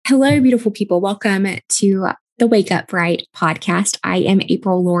Hello, beautiful people. Welcome to the Wake Up Bright podcast. I am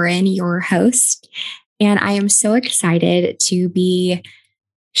April Lauren, your host, and I am so excited to be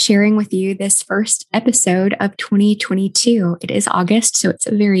sharing with you this first episode of 2022. It is August, so it's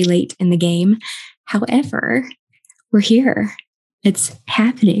very late in the game. However, we're here. It's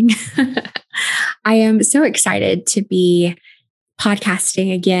happening. I am so excited to be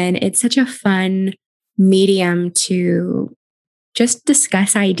podcasting again. It's such a fun medium to just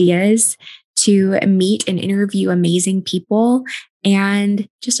discuss ideas, to meet and interview amazing people, and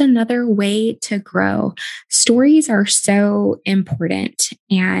just another way to grow. Stories are so important,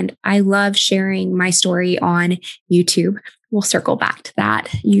 and I love sharing my story on YouTube. We'll circle back to that,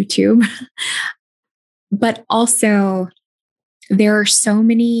 YouTube. But also, there are so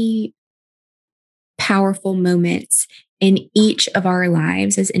many powerful moments in each of our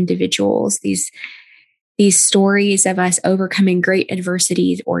lives as individuals, these stories of us overcoming great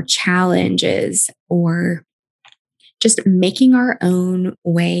adversities or challenges or just making our own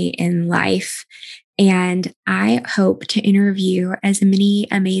way in life. And I hope to interview as many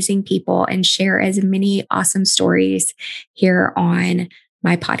amazing people and share as many awesome stories here on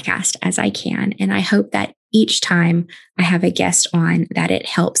my podcast as I can. And I hope that each time I have a guest on, that it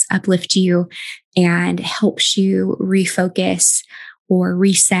helps uplift you and helps you refocus or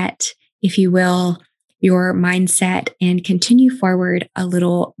reset, if you will, your mindset and continue forward a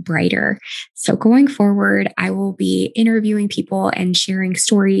little brighter. So going forward, I will be interviewing people and sharing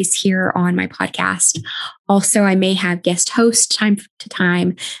stories here on my podcast. Also, I may have guest hosts time to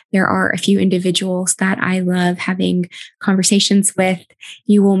time. There are a few individuals that I love having conversations with.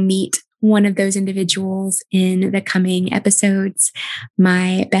 You will meet one of those individuals in the coming episodes.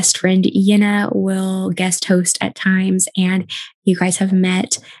 My best friend, Yenna, will guest host at times. And you guys have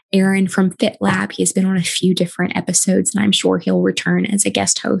met Aaron from Fit Lab. He has been on a few different episodes, and I'm sure he'll return as a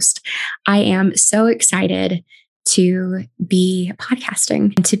guest host. I am so excited to be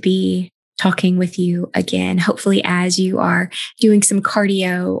podcasting and to be talking with you again, hopefully as you are doing some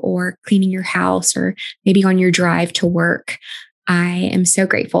cardio or cleaning your house or maybe on your drive to work. I am so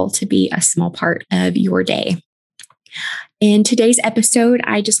grateful to be a small part of your day. In today's episode,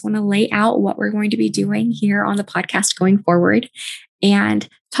 I just want to lay out what we're going to be doing here on the podcast going forward and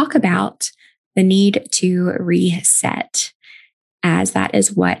talk about the need to reset, as that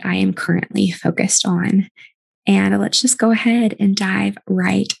is what I am currently focused on. And let's just go ahead and dive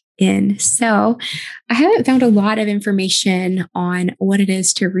right in. So I haven't found a lot of information on what it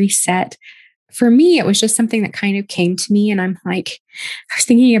is to reset. For me, it was just something that kind of came to me. And I was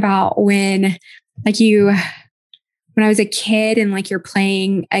thinking about when I was a kid and you're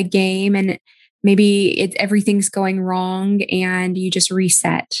playing a game and maybe everything's going wrong and you just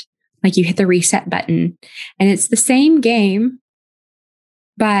reset, you hit the reset button and it's the same game,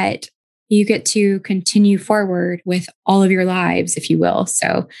 but you get to continue forward with all of your lives, if you will.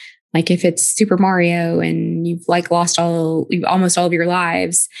 So if it's Super Mario and you've lost almost all of your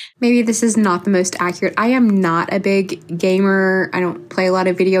lives. Maybe this is not the most accurate. I am not a big gamer. I don't play a lot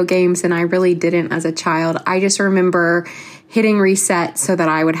of video games, and I really didn't as a child. I just remember hitting reset so that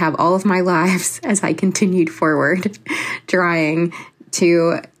I would have all of my lives as I continued forward, trying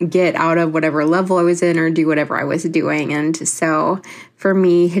to get out of whatever level I was in or do whatever I was doing. And so for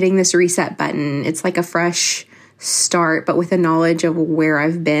me, hitting this reset button, it's like a fresh start, but with a knowledge of where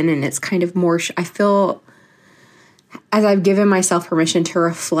I've been. And it's kind of more, I feel as I've given myself permission to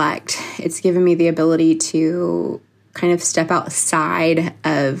reflect, it's given me the ability to kind of step outside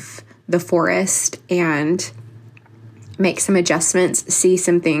of the forest and make some adjustments, see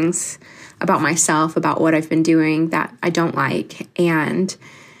some things about myself, about what I've been doing that I don't like, and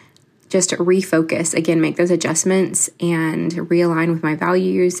just refocus, again, make those adjustments and realign with my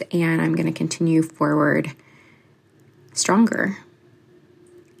values. And I'm going to continue forward stronger.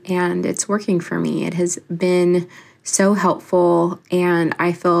 And it's working for me. It has been so helpful, and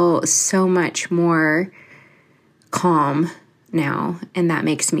I feel so much more calm now, and that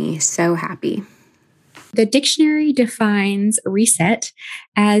makes me so happy. The dictionary defines reset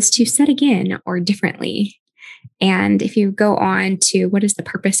as to set again or differently. And if you go on to what is the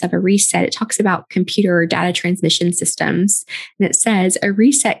purpose of a reset, it talks about computer or data transmission systems. And it says a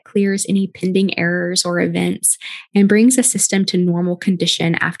reset clears any pending errors or events and brings a system to normal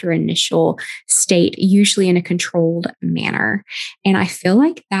condition after initial state, usually in a controlled manner. And I feel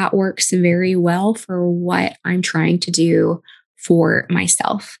like that works very well for what I'm trying to do for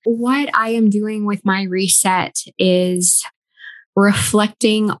myself. What I am doing with my reset is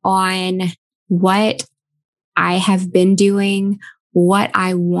reflecting on what I have been doing, what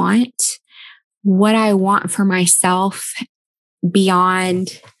I want for myself,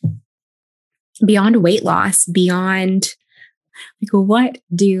 beyond weight loss, beyond like, what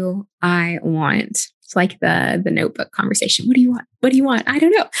do I want? It's like the notebook conversation. What do you want? What do you want? I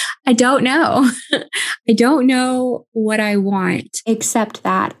don't know. I don't know. I don't know what I want, except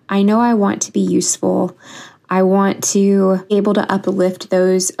that I know I want to be useful. I want to be able to uplift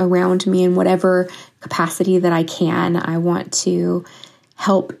those around me in whatever capacity that I can. I want to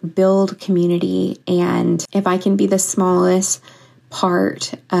help build community. And if I can be the smallest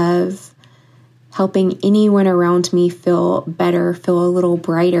part of helping anyone around me feel better, feel a little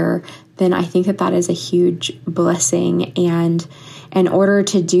brighter, then I think that that is a huge blessing. And in order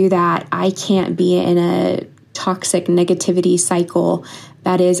to do that, I can't be in a toxic negativity cycle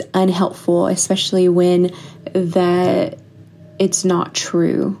that is unhelpful, especially when it's not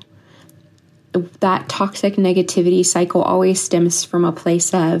true. That toxic negativity cycle always stems from a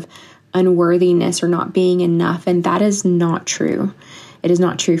place of unworthiness or not being enough, and that is not true. It is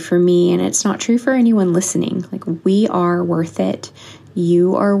not true for me, and it's not true for anyone listening. Like, we are worth it.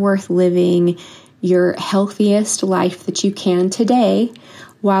 You are worth living your healthiest life that you can today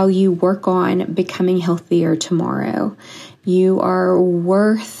while you work on becoming healthier tomorrow. You are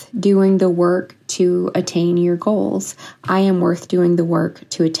worth doing the work to attain your goals. I am worth doing the work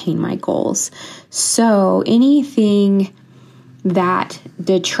to attain my goals. So anything that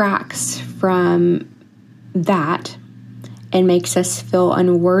detracts from that and makes us feel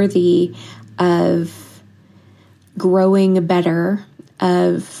unworthy of growing better,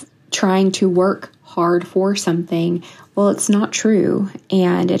 of trying to work hard for something, well, it's not true,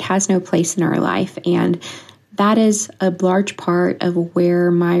 and it has no place in our life. And that is a large part of where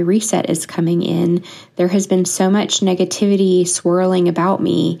my reset is coming in. There has been so much negativity swirling about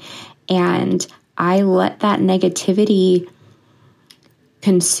me, and I let that negativity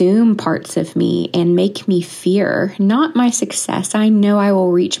consume parts of me and make me fear, not my success. I know I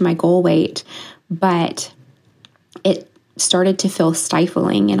will reach my goal weight, but it started to feel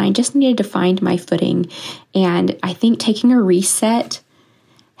stifling, and I just needed to find my footing. And I think taking a reset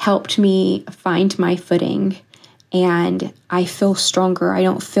helped me find my footing, and I feel stronger. I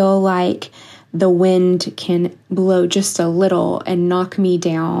don't feel like the wind can blow just a little and knock me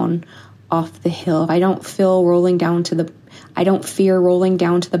down off the hill. I don't fear rolling down to the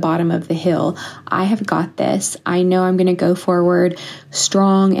bottom of the hill. I have got this. I know I'm going to go forward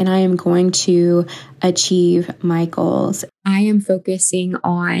strong, and I am going to achieve my goals. I am focusing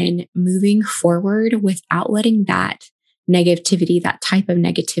on moving forward without letting that negativity, that type of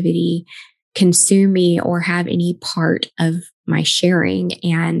negativity, consume me or have any part of my sharing.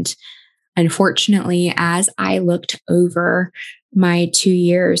 And unfortunately, as I looked over my 2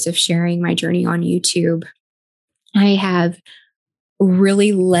 years of sharing my journey on YouTube, I have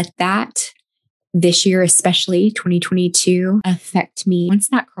really let that, this year, especially 2022, affect me. Once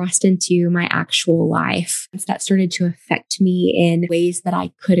that crossed into my actual life, once that started to affect me in ways that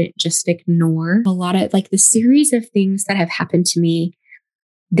I couldn't just ignore, a lot of like the series of things that have happened to me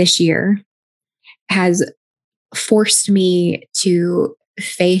this year has forced me to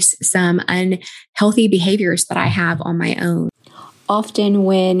face some unhealthy behaviors that I have on my own. Often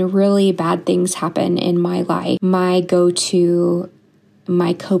when really bad things happen in my life, my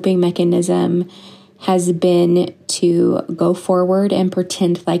coping mechanism has been to go forward and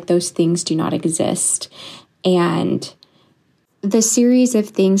pretend like those things do not exist. And the series of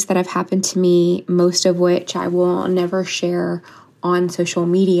things that have happened to me, most of which I will never share on social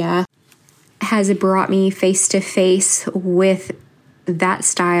media, has brought me face to face with that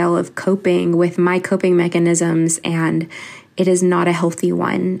style of coping, with my coping mechanisms, and it is not a healthy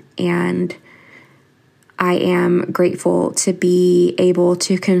one. And I am grateful to be able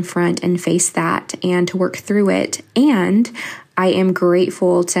to confront and face that and to work through it. And I am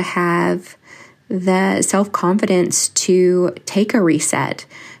grateful to have the self-confidence to take a reset,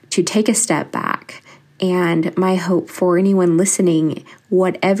 to take a step back. And my hope for anyone listening,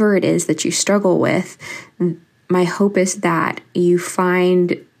 whatever it is that you struggle with, my hope is that you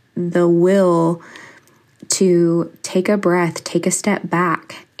find the will to take a breath, take a step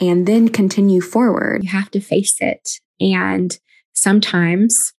back, and then continue forward. You have to face it. And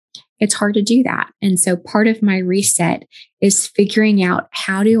sometimes it's hard to do that. And so part of my reset is figuring out,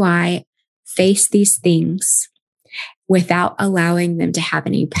 how do I face these things without allowing them to have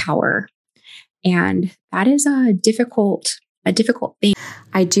any power? And that is a difficult thing.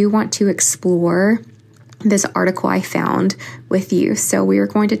 I do want to explore this article I found with you. So we are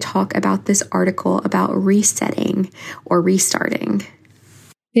going to talk about this article about resetting or restarting.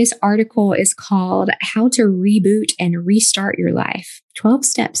 This article is called How to Reboot and Restart Your Life, 12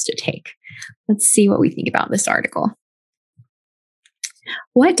 Steps to Take. Let's see what we think about this article.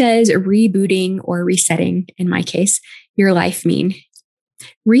 What does rebooting or resetting, in my case, your life mean?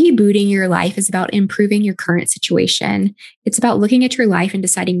 Rebooting your life is about improving your current situation. It's about looking at your life and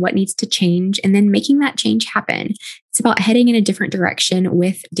deciding what needs to change and then making that change happen. It's about heading in a different direction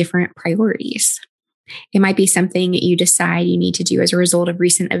with different priorities. It might be something you decide you need to do as a result of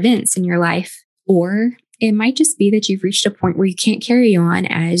recent events in your life, or it might just be that you've reached a point where you can't carry on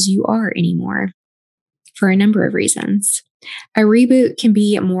as you are anymore for a number of reasons. A reboot can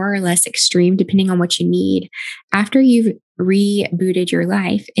be more or less extreme depending on what you need. After you've rebooted your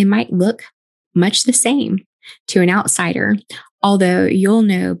life, it might look much the same to an outsider, although you'll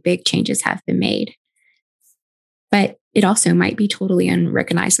know big changes have been made. But it also might be totally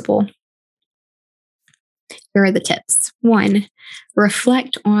unrecognizable. Here are the tips. 1,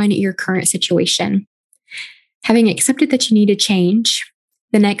 reflect on your current situation. Having accepted that you need to change,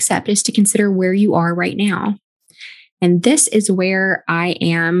 the next step is to consider where you are right now. And this is where I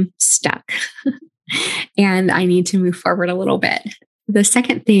am stuck and I need to move forward a little bit. The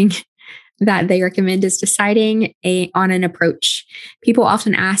second thing that they recommend is deciding on an approach. People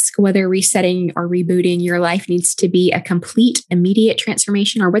often ask whether resetting or rebooting your life needs to be a complete, immediate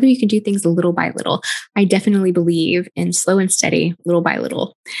transformation or whether you can do things little by little. I definitely believe in slow and steady, little by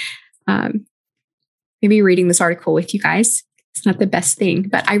little. Maybe reading this article with you guys. It's not the best thing,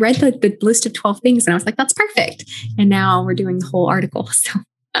 but I read the list of 12 things and I was like, that's perfect. And now we're doing the whole article. So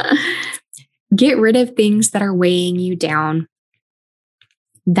get rid of things that are weighing you down.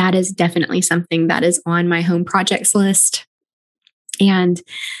 That is definitely something that is on my home projects list. And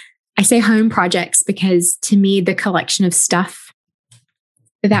I say home projects because to me, the collection of stuff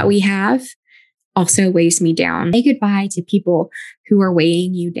that we have also weighs me down. Say goodbye to people who are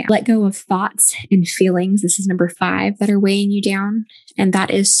weighing you down. Let go of thoughts and feelings. This is number 5 that are weighing you down. And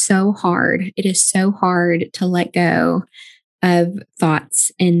that is so hard. It is so hard to let go of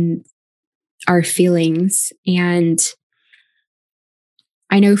thoughts and our feelings. And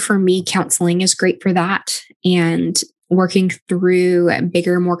I know for me, counseling is great for that. And working through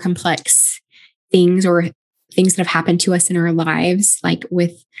bigger, more complex things or things that have happened to us in our lives, like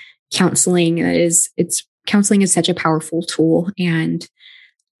with counseling, counseling is such a powerful tool, and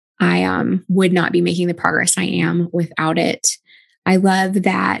I would not be making the progress I am without it. I love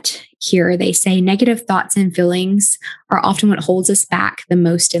that here they say negative thoughts and feelings are often what holds us back the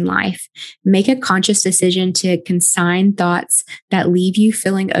most in life. Make a conscious decision to consign thoughts that leave you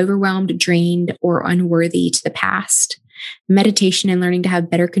feeling overwhelmed, drained, or unworthy to the past. Meditation and learning to have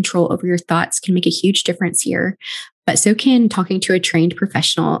better control over your thoughts can make a huge difference here. But so can talking to a trained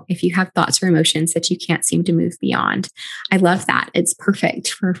professional if you have thoughts or emotions that you can't seem to move beyond. I love that. It's perfect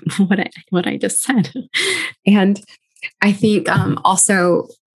for what I just said. And I think also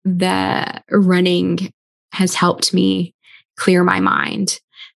the running has helped me clear my mind.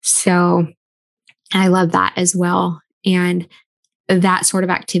 So I love that as well. And that sort of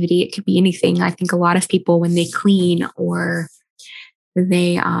activity, it could be anything. I think a lot of people, when they clean or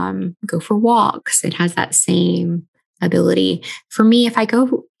they go for walks, it has that same ability. For me, if I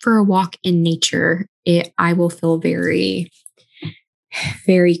go for a walk in nature, I will feel very,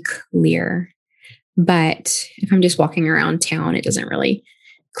 very clear. But if I'm just walking around town, it doesn't really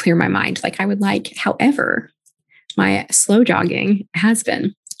clear my mind like I would like. However, my slow jogging has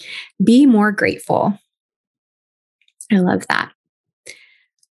been. Be more grateful. I love that.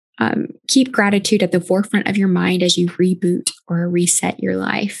 Keep gratitude at the forefront of your mind as you reboot or reset your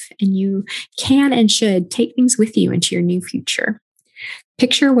life. And you can and should take things with you into your new future.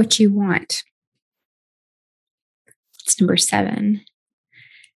 Picture what you want. It's number 7.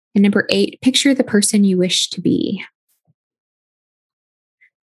 And number 8, picture the person you wish to be.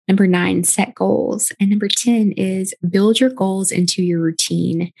 Number 9, set goals. And number 10 is build your goals into your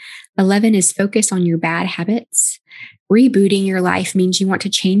routine. 11 is focus on your bad habits. Rebooting your life means you want to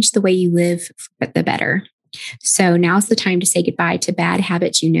change the way you live for the better. So now's the time to say goodbye to bad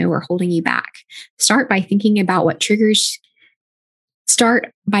habits you know are holding you back. Start by thinking about what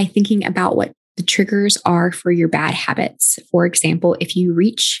the triggers are for your bad habits. For example, if you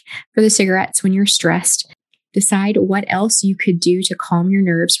reach for the cigarettes when you're stressed, decide what else you could do to calm your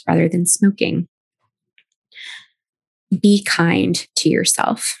nerves rather than smoking. Be kind to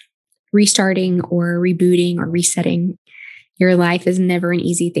yourself. Restarting or rebooting or resetting your life is never an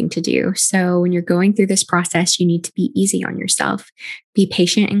easy thing to do. So when you're going through this process, you need to be easy on yourself. Be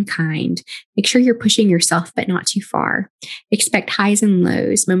patient and kind. Make sure you're pushing yourself, but not too far. Expect highs and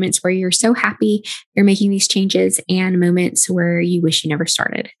lows, moments where you're so happy you're making these changes, and moments where you wish you never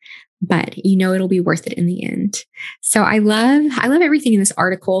started. but you know it'll be worth it in the end. So I love everything in this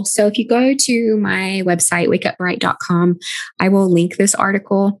article. So if you go to my website, wakeupbright.com, I will link this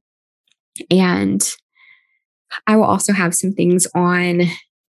article, and I will also have some things on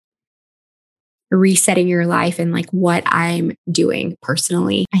resetting your life and like what I'm doing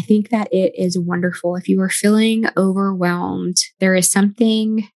personally. I think that it is wonderful. If you are feeling overwhelmed, there is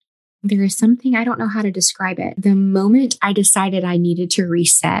something, I don't know how to describe it. The moment I decided I needed to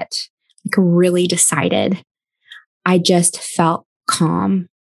reset, like really decided, I just felt calm.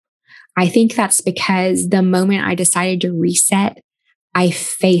 I think that's because the moment I decided to reset, I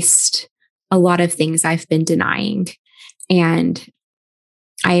faced a lot of things I've been denying, and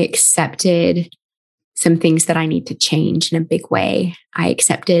I accepted some things that I need to change in a big way. I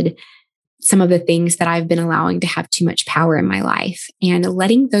accepted some of the things that I've been allowing to have too much power in my life, and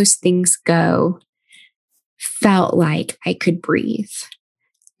letting those things go felt like I could breathe.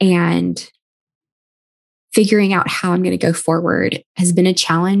 And figuring out how I'm going to go forward has been a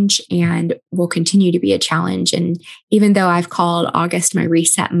challenge and will continue to be a challenge. And even though I've called August my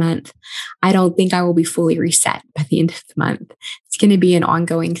reset month, I don't think I will be fully reset by the end of the month. It's going to be an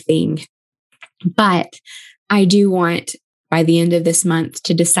ongoing thing. But I do want by the end of this month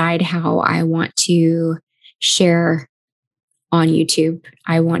to decide how I want to share on YouTube.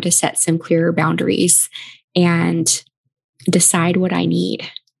 I want to set some clearer boundaries and decide what I need.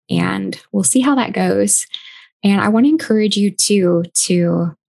 And we'll see how that goes. And I want to encourage you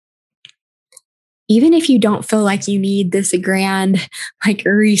to, even if you don't feel like you need this grand like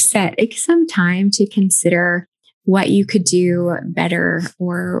reset, take some time to consider what you could do better,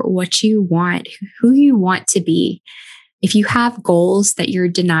 or what you want, who you want to be. If you have goals that you're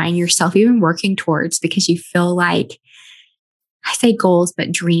denying yourself even working towards because you feel like, I say goals,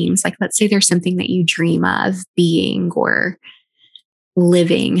 but dreams, like let's say there's something that you dream of being or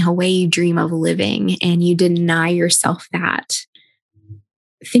living, a way you dream of living, and you deny yourself that,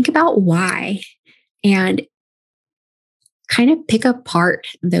 think about why and kind of pick apart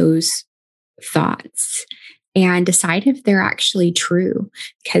those thoughts and decide if they're actually true,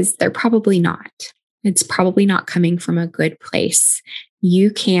 because they're probably not. It's probably not coming from a good place.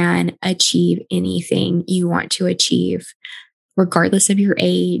 You can achieve anything you want to achieve, regardless of your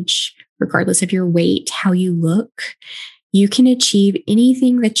age, regardless of your weight, how you look. You can achieve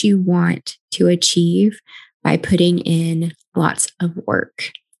anything that you want to achieve by putting in lots of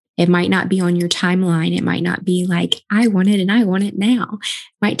work. It might not be on your timeline. It might not be like, I want it and I want it now.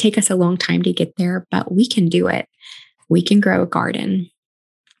 It might take us a long time to get there, but we can do it. We can grow a garden.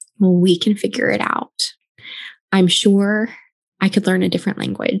 We can figure it out. I'm sure I could learn a different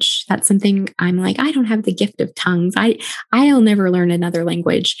language. That's something I'm like, I don't have the gift of tongues. I'll never learn another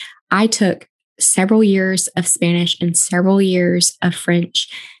language. I took several years of Spanish and several years of French,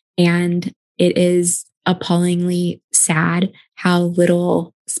 and it is appallingly sad how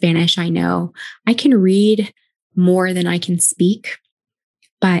little Spanish I know. I can read more than I can speak,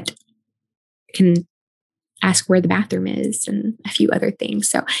 but I can ask where the bathroom is and a few other things.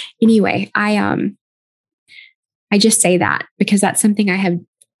 So anyway, I just say that because that's something I have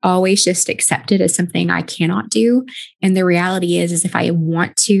always just accepted as something I cannot do. And the reality is if I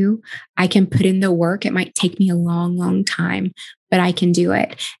want to, I can put in the work. It might take me a long, long time, but I can do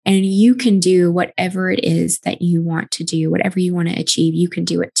it. And you can do whatever it is that you want to do, whatever you want to achieve, you can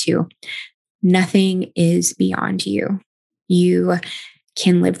do it too. Nothing is beyond you. You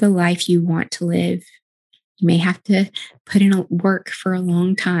can live the life you want to live. You may have to put in work for a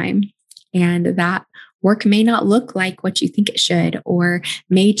long time, and that work may not look like what you think it should, or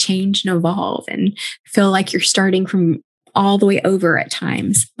may change and evolve and feel like you're starting from all the way over at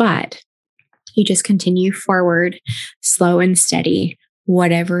times. But you just continue forward, slow and steady.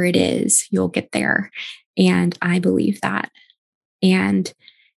 Whatever it is, you'll get there. And I believe that. And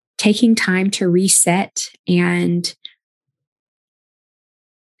taking time to reset and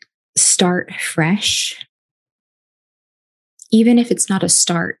start fresh, even if it's not a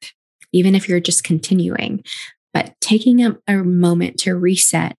start, even if you're just continuing, but taking a moment to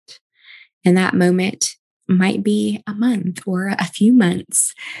reset. And that moment might be a month or a few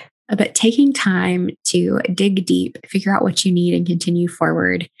months, but taking time to dig deep, figure out what you need, and continue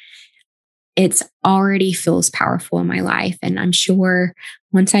forward. It's already feels powerful in my life. And I'm sure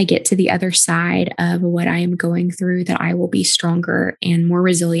once I get to the other side of what I am going through, that I will be stronger and more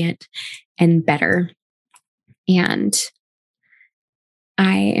resilient and better. And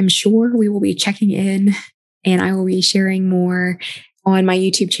I am sure we will be checking in, and I will be sharing more on my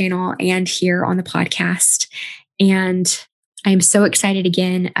YouTube channel and here on the podcast. And I'm so excited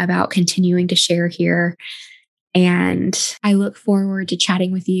again about continuing to share here. And I look forward to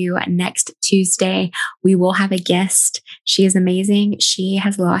chatting with you next Tuesday. We will have a guest. She is amazing. She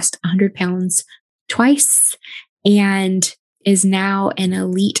has lost 100 pounds twice and is now an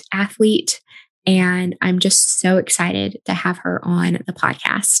elite athlete. And I'm just so excited to have her on the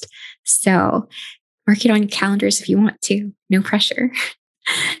podcast. So mark it on your calendars if you want to. No pressure.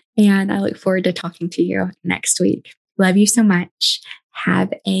 And I look forward to talking to you next week. Love you so much.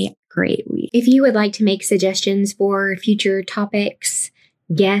 Have a great week. If you would like to make suggestions for future topics,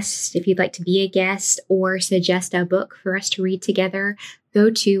 guests, if you'd like to be a guest or suggest a book for us to read together, go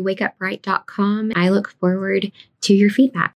to wakeupbright.com. I look forward to your feedback.